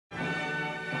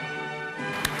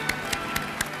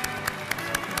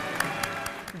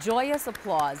Joyous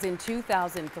applause in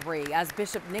 2003 as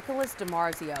Bishop Nicholas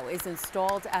DiMarzio is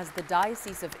installed as the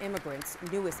Diocese of Immigrants'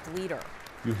 newest leader.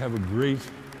 You have a great,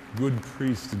 good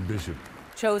priest and bishop.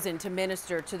 Chosen to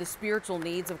minister to the spiritual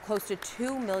needs of close to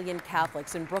 2 million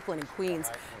Catholics in Brooklyn and Queens,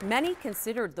 many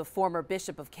considered the former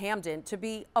Bishop of Camden to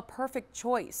be a perfect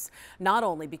choice, not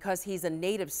only because he's a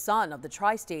native son of the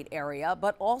tri-state area,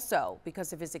 but also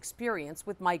because of his experience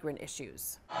with migrant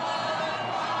issues.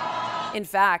 In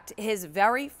fact, his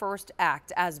very first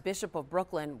act as Bishop of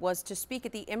Brooklyn was to speak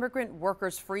at the Immigrant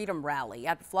Workers' Freedom Rally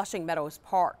at Flushing Meadows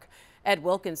Park. Ed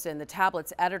Wilkinson, the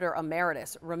tablet's editor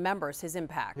emeritus, remembers his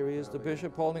impact. Here he is, the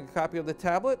bishop, holding a copy of the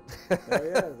tablet. Oh,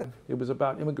 yeah. It was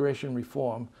about immigration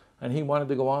reform, and he wanted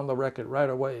to go on the record right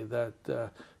away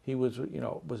that he was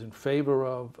in favor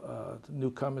of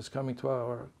newcomers coming to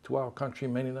our country.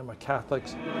 Many of them are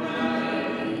Catholics.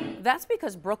 That's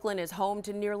because Brooklyn is home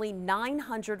to nearly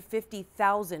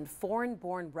 950,000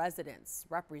 foreign-born residents,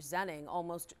 representing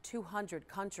almost 200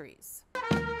 countries.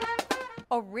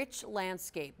 A rich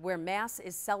landscape where Mass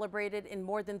is celebrated in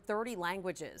more than 30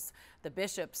 languages. The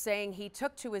bishop saying he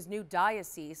took to his new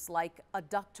diocese like a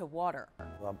duck to water.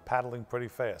 I'm paddling pretty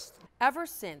fast. Ever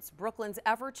since, Brooklyn's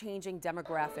ever-changing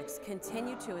demographics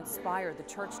continue to inspire the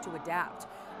church to adapt,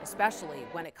 especially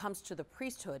when it comes to the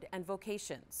priesthood and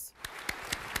vocations.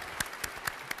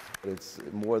 It's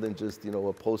more than just,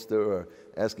 a poster or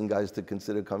asking guys to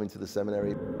consider coming to the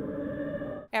seminary.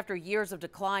 After years of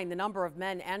decline, the number of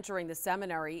men entering the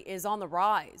seminary is on the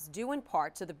rise, due in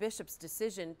part to the bishop's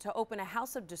decision to open a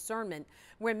house of discernment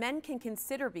where men can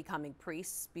consider becoming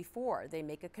priests before they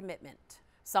make a commitment.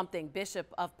 Something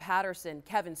Bishop of Patterson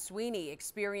Kevin Sweeney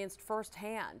experienced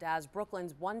firsthand as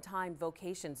Brooklyn's one-time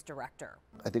vocations director.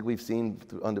 I think we've seen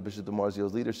under Bishop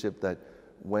DiMarzio's leadership that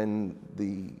when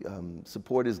the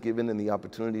support is given and the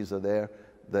opportunities are there,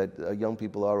 that young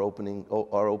people are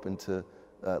open to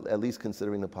at least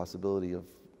considering the possibility of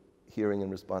hearing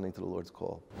and responding to the Lord's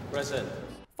call. Present.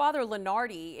 Father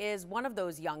Lenardi is one of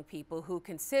those young people who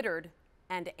considered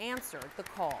and answered the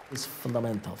call. It's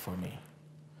fundamental for me,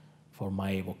 for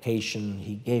my vocation.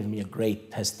 He gave me a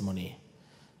great testimony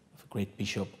of a great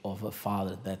bishop, of a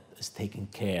father that is taking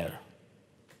care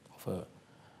of a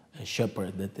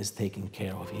shepherd that is taking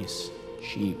care of his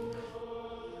sheep.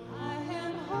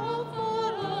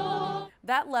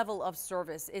 That level of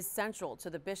service is central to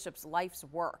the bishop's life's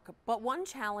work, but one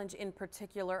challenge in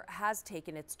particular has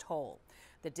taken its toll: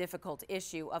 the difficult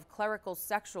issue of clerical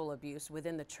sexual abuse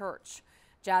within the church.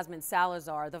 Jasmine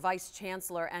Salazar, the Vice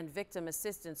Chancellor and Victim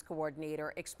Assistance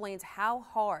Coordinator, explains how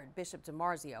hard Bishop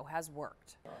DiMarzio has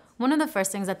worked. One of the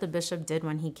first things that the bishop did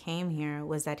when he came here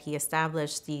was that he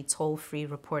established the toll-free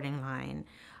reporting line.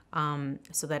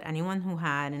 So that anyone who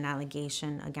had an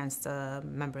allegation against a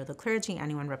member of the clergy,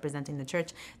 anyone representing the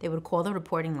church, they would call the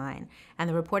reporting line. And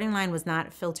the reporting line was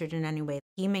not filtered in any way.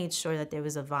 He made sure that there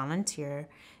was a volunteer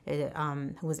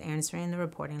who was answering the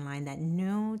reporting line that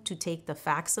knew to take the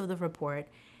facts of the report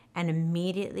and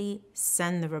immediately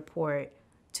send the report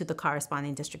to the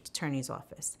corresponding district attorney's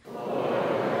office.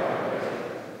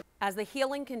 As the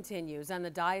healing continues and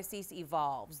the diocese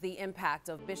evolves, the impact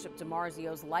of Bishop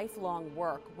DiMarzio's lifelong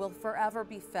work will forever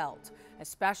be felt,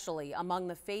 especially among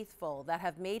the faithful that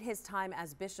have made his time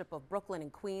as Bishop of Brooklyn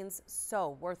and Queens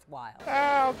so worthwhile.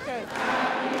 Okay.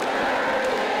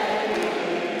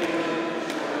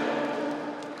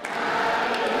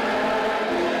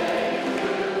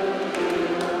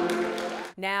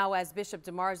 Now, as Bishop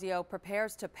DiMarzio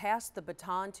prepares to pass the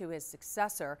baton to his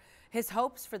successor, his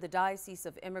hopes for the Diocese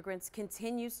of Immigrants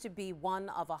continues to be one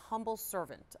of a humble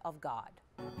servant of God.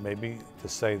 Maybe to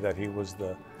say that he was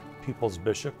the people's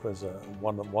bishop was a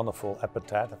wonderful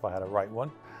epitaph if I had to write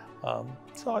one.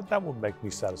 So that would make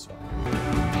me satisfied.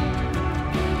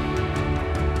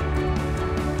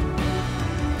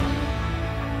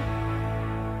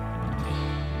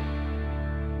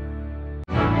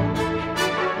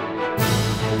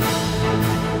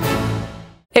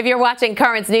 If you're watching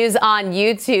Currents News on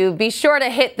YouTube, be sure to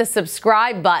hit the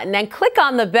subscribe button and click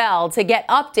on the bell to get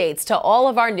updates to all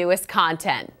of our newest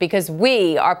content, because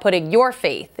we are putting your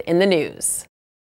faith in the news.